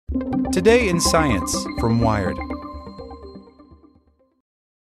Today in Science from Wired.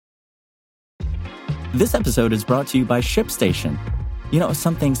 This episode is brought to you by ShipStation. You know,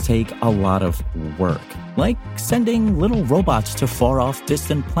 some things take a lot of work, like sending little robots to far-off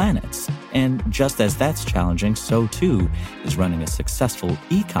distant planets. And just as that's challenging, so too is running a successful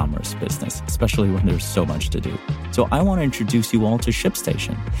e-commerce business, especially when there's so much to do. So I want to introduce you all to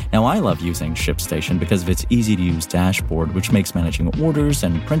ShipStation. Now, I love using ShipStation because of its easy-to-use dashboard, which makes managing orders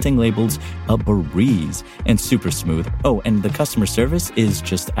and printing labels a breeze and super smooth. Oh, and the customer service is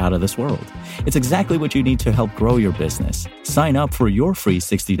just out of this world. It's exactly what you need to help grow your business. Sign up for your free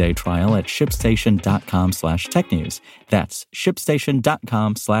 60-day trial at shipstation.com/technews. That's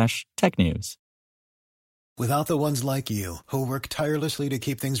shipstation.com/technews. Without the ones like you, who work tirelessly to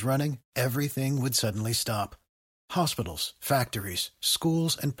keep things running, everything would suddenly stop. Hospitals, factories,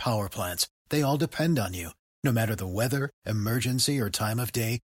 schools, and power plants, they all depend on you. No matter the weather, emergency, or time of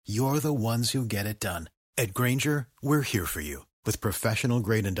day, you're the ones who get it done. At Grainger, we're here for you with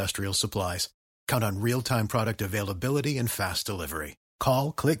professional-grade industrial supplies. Count on real-time product availability and fast delivery.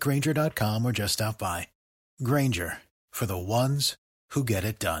 Call, click Grainger.com, or just stop by. Grainger, for the ones who get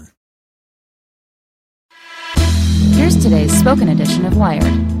it done. Here's today's spoken edition of Wired.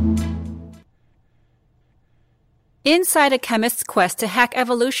 Inside a Chemist's Quest to Hack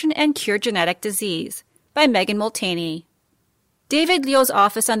Evolution and Cure Genetic Disease by Megan Multaney. David Liu's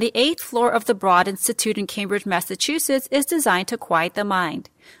office on the 8th floor of the Broad Institute in Cambridge, Massachusetts is designed to quiet the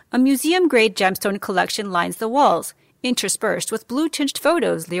mind. A museum-grade gemstone collection lines the walls, interspersed with blue-tinged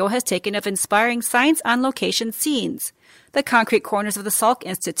photos Liu has taken of inspiring science-on-location scenes. The concrete corners of the Salk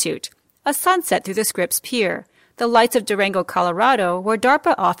Institute, a sunset through the Scripps pier, the lights of Durango, Colorado, where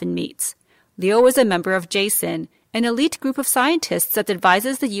Darpa often meets. Liu is a member of JASON, an elite group of scientists that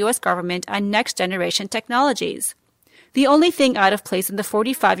advises the U.S. government on next-generation technologies. The only thing out of place in the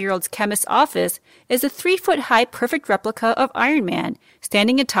 45-year-old's chemist's office is a 3-foot-high perfect replica of Iron Man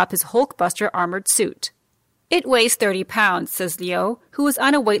standing atop his Hulkbuster armored suit. It weighs 30 pounds, says Liu, who was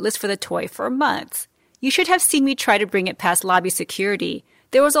on a waitlist for the toy for months. You should have seen me try to bring it past lobby security.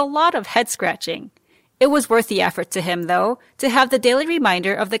 There was a lot of head-scratching. It was worth the effort to him, though, to have the daily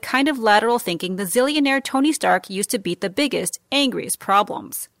reminder of the kind of lateral thinking the zillionaire Tony Stark used to beat the biggest, angriest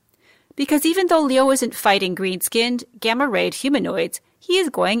problems. Because even though Liu isn't fighting green-skinned, gamma-rayed humanoids, he is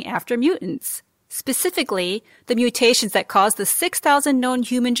going after mutants. Specifically, the mutations that cause the 6,000 known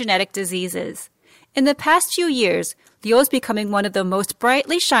human genetic diseases. In the past few years, Liu is becoming one of the most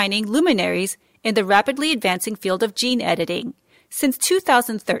brightly shining luminaries in the rapidly advancing field of gene editing. Since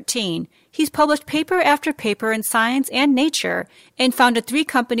 2013, he's published paper after paper in Science and Nature and founded 3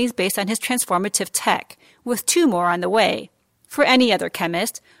 companies based on his transformative tech, with 2 more on the way. For any other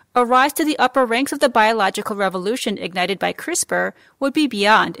chemist, a rise to the upper ranks of the biological revolution ignited by CRISPR would be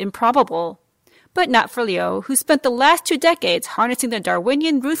beyond improbable. But not for Liu, who spent the last 2 decades harnessing the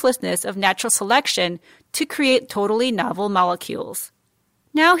Darwinian ruthlessness of natural selection to create totally novel molecules.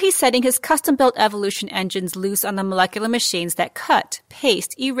 Now he's setting his custom-built evolution engines loose on the molecular machines that cut,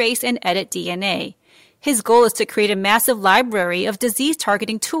 paste, erase, and edit DNA. His goal is to create a massive library of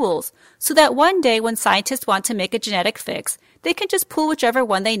disease-targeting tools so that one day when scientists want to make a genetic fix, they can just pull whichever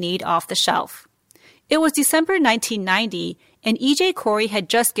one they need off the shelf. It was December 1990, and E.J. Corey had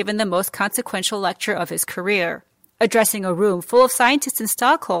just given the most consequential lecture of his career. Addressing a room full of scientists in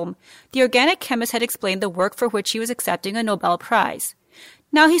Stockholm, the organic chemist had explained the work for which he was accepting a Nobel Prize.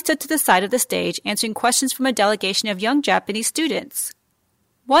 Now he stood to the side of the stage answering questions from a delegation of young Japanese students.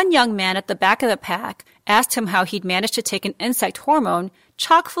 One young man at the back of the pack asked him how he'd managed to take an insect hormone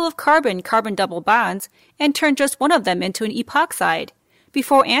chock full of carbon-carbon double bonds and turn just one of them into an epoxide.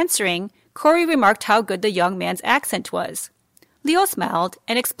 Before answering, Corey remarked how good the young man's accent was. Liu smiled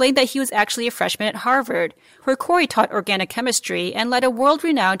and explained that he was actually a freshman at Harvard, where Corey taught organic chemistry and led a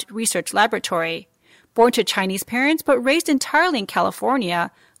world-renowned research laboratory. Born to Chinese parents but raised entirely in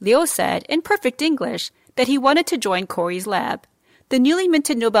California, Liu said, in perfect English, that he wanted to join Corey's lab. The newly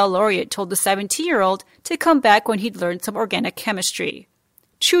minted Nobel laureate told the 17-year-old to come back when he'd learned some organic chemistry.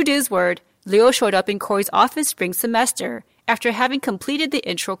 True to his word, Liu showed up in Corey's office spring semester after having completed the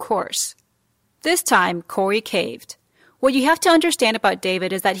intro course. This time, Corey caved. What you have to understand about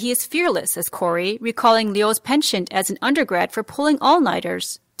David is that he is fearless, says Corey, recalling Liu's penchant as an undergrad for pulling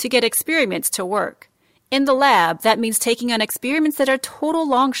all-nighters to get experiments to work. In the lab, that means taking on experiments that are total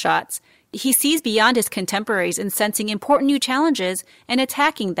long shots. He sees beyond his contemporaries in sensing important new challenges and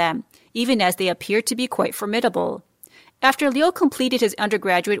attacking them, even as they appear to be quite formidable. After Liu completed his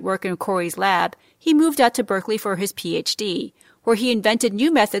undergraduate work in Corey's lab, he moved out to Berkeley for his PhD, where he invented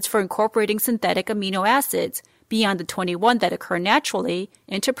new methods for incorporating synthetic amino acids, beyond the 21 that occur naturally,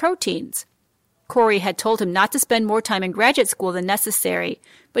 into proteins. Corey had told him not to spend more time in graduate school than necessary,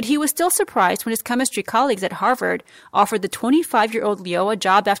 but he was still surprised when his chemistry colleagues at Harvard offered the 25-year-old Liu a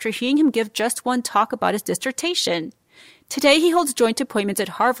job after hearing him give just one talk about his dissertation. Today he holds joint appointments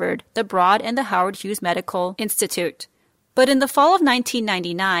at Harvard, the Broad, and the Howard Hughes Medical Institute. But in the fall of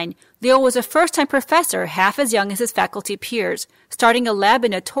 1999, Liu was a first-time professor half as young as his faculty peers, starting a lab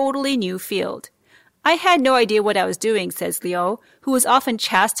in a totally new field. I had no idea what I was doing, says Liu, who was often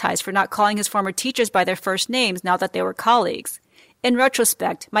chastised for not calling his former teachers by their first names now that they were colleagues. In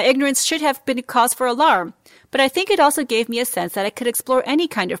retrospect, my ignorance should have been a cause for alarm, but I think it also gave me a sense that I could explore any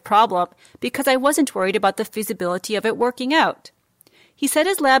kind of problem because I wasn't worried about the feasibility of it working out. He set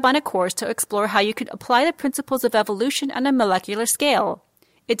his lab on a course to explore how you could apply the principles of evolution on a molecular scale.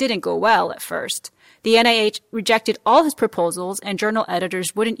 It didn't go well at first. The NIH rejected all his proposals and journal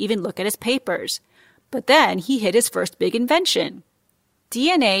editors wouldn't even look at his papers. But then he hit his first big invention.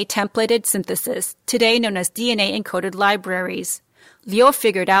 DNA templated synthesis, today known as DNA-encoded libraries. Liu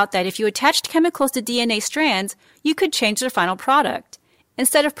figured out that if you attached chemicals to DNA strands, you could change their final product.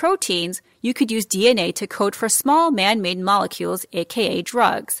 Instead of proteins, you could use DNA to code for small man-made molecules, aka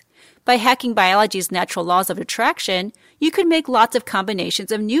drugs. By hacking biology's natural laws of attraction, you could make lots of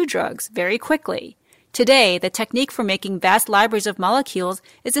combinations of new drugs very quickly. Today, the technique for making vast libraries of molecules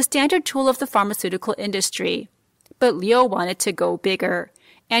is a standard tool of the pharmaceutical industry. But Liu wanted to go bigger.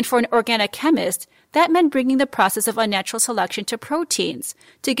 And for an organic chemist, that meant bringing the process of unnatural selection to proteins,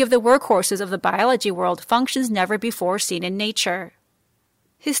 to give the workhorses of the biology world functions never before seen in nature.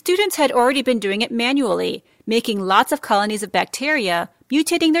 His students had already been doing it manually, making lots of colonies of bacteria,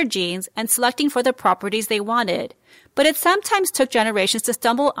 mutating their genes, and selecting for the properties they wanted. But it sometimes took generations to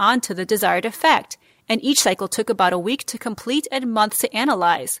stumble onto the desired effect, and each cycle took about a week to complete and months to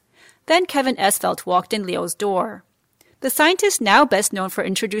analyze. Then Kevin Esvelt walked in Liu's door. The scientist now best known for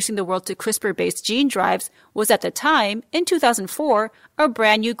introducing the world to CRISPR-based gene drives was at the time, in 2004, a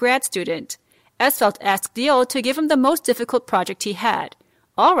brand new grad student. Esvelt asked Liu to give him the most difficult project he had.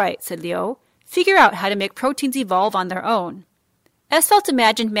 All right, said Liu, figure out how to make proteins evolve on their own. Esvelt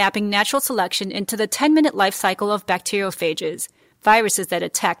imagined mapping natural selection into the 10-minute life cycle of bacteriophages, viruses that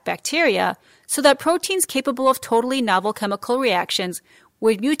attack bacteria, so that proteins capable of totally novel chemical reactions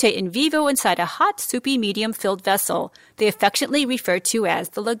would mutate in vivo inside a hot, soupy, medium-filled vessel they affectionately referred to as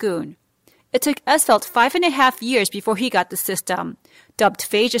the lagoon. It took Esvelt 5.5 years before he got the system, dubbed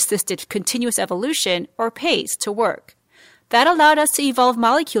phage-assisted continuous evolution, or PACE, to work. That allowed us to evolve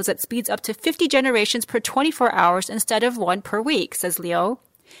molecules at speeds up to 50 generations per 24 hours instead of 1 per week, says Liu.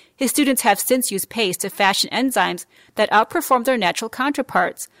 His students have since used PACE to fashion enzymes that outperform their natural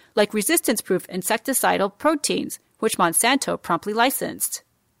counterparts, like resistance-proof insecticidal proteins, which Monsanto promptly licensed.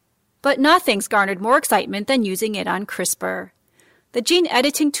 But nothing's garnered more excitement than using it on CRISPR. The gene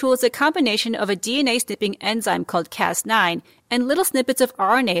editing tool is a combination of a DNA snipping enzyme called Cas9 and little snippets of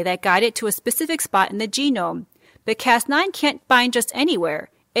RNA that guide it to a specific spot in the genome. But Cas9 can't bind just anywhere.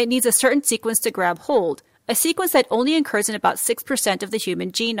 It needs a certain sequence to grab hold, a sequence that only occurs in about 6% of the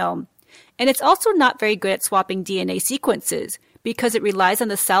human genome. And it's also not very good at swapping DNA sequences, because it relies on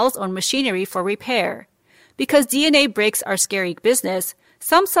the cell's own machinery for repair. Because DNA breaks are scary business,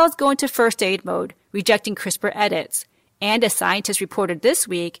 some cells go into first aid mode, rejecting CRISPR edits. And as scientists reported this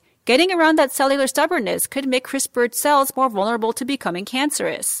week, getting around that cellular stubbornness could make CRISPR cells more vulnerable to becoming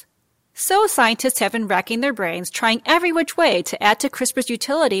cancerous. So scientists have been racking their brains trying every which way to add to CRISPR's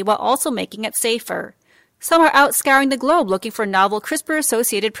utility while also making it safer. Some are out scouring the globe looking for novel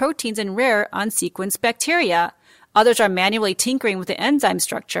CRISPR-associated proteins in rare, unsequenced bacteria. Others are manually tinkering with the enzyme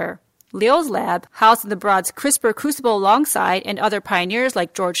structure. Liu's lab, housed in the Broad's CRISPR crucible alongside and other pioneers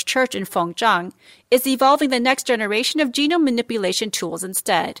like George Church and Feng Zhang, is evolving the next generation of genome manipulation tools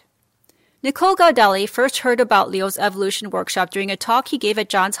instead. Nicole Gaudelli first heard about Liu's evolution workshop during a talk he gave at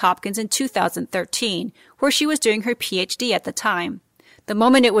Johns Hopkins in 2013, where she was doing her PhD at the time. The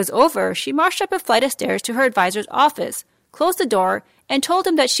moment it was over, she marched up a flight of stairs to her advisor's office, closed the door, and told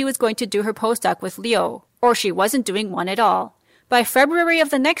him that she was going to do her postdoc with Liu, or she wasn't doing one at all. By February of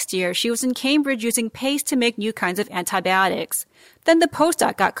the next year, she was in Cambridge using PACE to make new kinds of antibiotics. Then the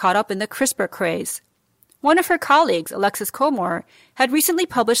postdoc got caught up in the CRISPR craze. One of her colleagues, Alexis Comore, had recently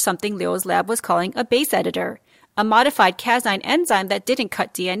published something Liu's lab was calling a base editor, a modified Cas9 enzyme that didn't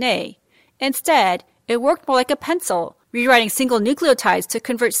cut DNA. Instead, it worked more like a pencil, rewriting single nucleotides to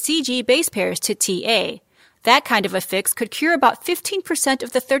convert CG base pairs to TA. That kind of a fix could cure about 15%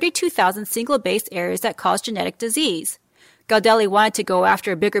 of the 32,000 single base errors that cause genetic disease. Gaudelli wanted to go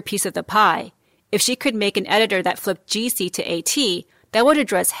after a bigger piece of the pie. If she could make an editor that flipped GC to AT, that would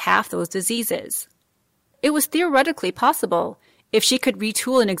address half those diseases. It was theoretically possible if she could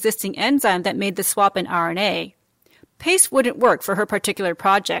retool an existing enzyme that made the swap in RNA. Paste wouldn't work for her particular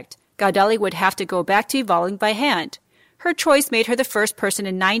project. Gaudelli would have to go back to evolving by hand. Her choice made her the first person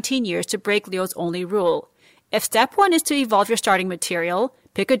in 19 years to break Liu's only rule. If step 1 is to evolve your starting material,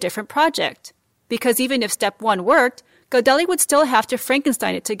 pick a different project. Because even if step 1 worked, Gaudelli would still have to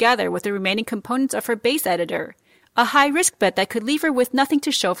Frankenstein it together with the remaining components of her base editor, a high-risk bet that could leave her with nothing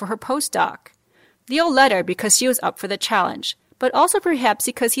to show for her postdoc. Liu let her because she was up for the challenge, but also perhaps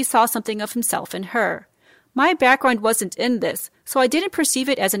because he saw something of himself in her. My background wasn't in this, so I didn't perceive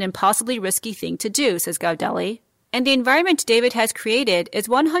it as an impossibly risky thing to do, says Gaudelli. And the environment David has created is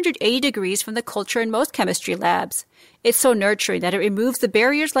 180 degrees from the culture in most chemistry labs. It's so nurturing that it removes the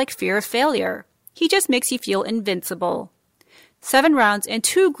barriers like fear of failure. He just makes you feel invincible. 7 rounds and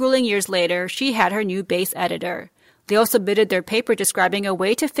 2 grueling years later, she had her new base editor. Liu submitted their paper describing a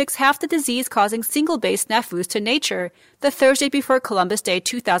way to fix half the disease-causing single-base snafus to Nature the Thursday before Columbus Day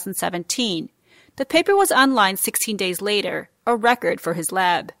 2017. The paper was online 16 days later, a record for his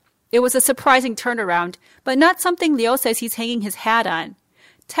lab. It was a surprising turnaround, but not something Liu says he's hanging his hat on.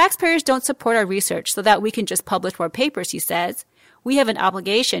 Taxpayers don't support our research so that we can just publish more papers, he says. We have an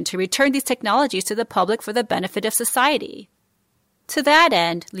obligation to return these technologies to the public for the benefit of society. To that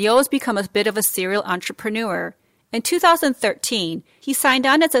end, Liu has become a bit of a serial entrepreneur. In 2013, he signed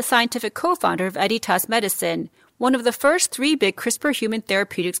on as a scientific co-founder of Editas Medicine, one of the first 3 big CRISPR human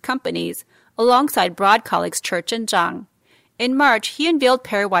therapeutics companies, alongside Broad colleagues Church and Zhang. In March, he unveiled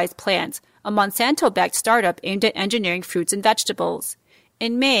Pairwise Plants, a Monsanto-backed startup aimed at engineering fruits and vegetables.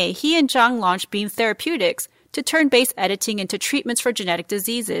 In May, he and Zhang launched Beam Therapeutics to turn base editing into treatments for genetic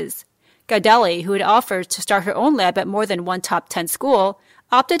diseases. Gaudelli, who had offered to start her own lab at more than one top 10 school,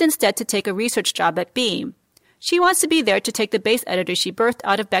 opted instead to take a research job at Beam. She wants to be there to take the base editor she birthed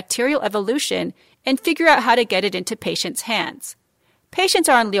out of bacterial evolution and figure out how to get it into patients' hands. Patients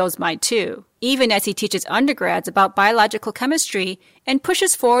are on Liu's mind too, even as he teaches undergrads about biological chemistry and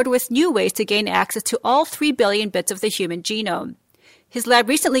pushes forward with new ways to gain access to all 3 billion bits of the human genome. His lab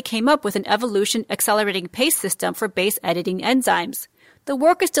recently came up with an evolution-accelerating paste system for base editing enzymes. The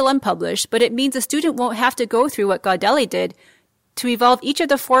work is still unpublished, but it means a student won't have to go through what Gaudelli did to evolve each of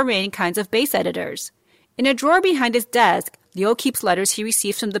the 4 remaining kinds of base editors. In a drawer behind his desk, Liu keeps letters he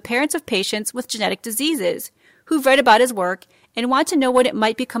receives from the parents of patients with genetic diseases, who've read about his work and want to know when it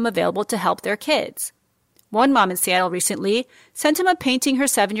might become available to help their kids. One mom in Seattle recently sent him a painting her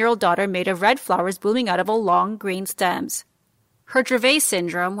 7-year-old daughter made of red flowers blooming out of long green stems. Her Dravet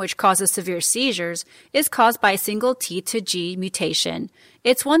syndrome, which causes severe seizures, is caused by a single T to G mutation.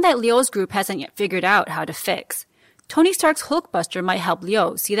 It's one that Liu's group hasn't yet figured out how to fix. Tony Stark's Hulkbuster might help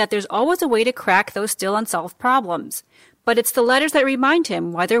Liu see that there's always a way to crack those still unsolved problems. But it's the letters that remind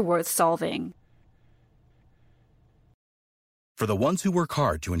him why they're worth solving. For the ones who work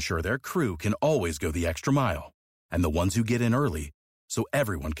hard to ensure their crew can always go the extra mile, and the ones who get in early so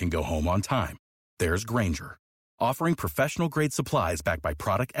everyone can go home on time, there's Grainger, offering professional-grade supplies backed by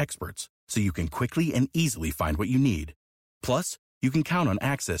product experts so you can quickly and easily find what you need. Plus, you can count on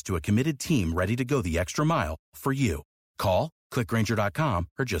access to a committed team ready to go the extra mile for you. Call, click Grainger.com,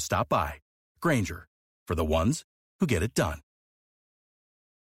 or just stop by. Grainger, for the ones who get it done.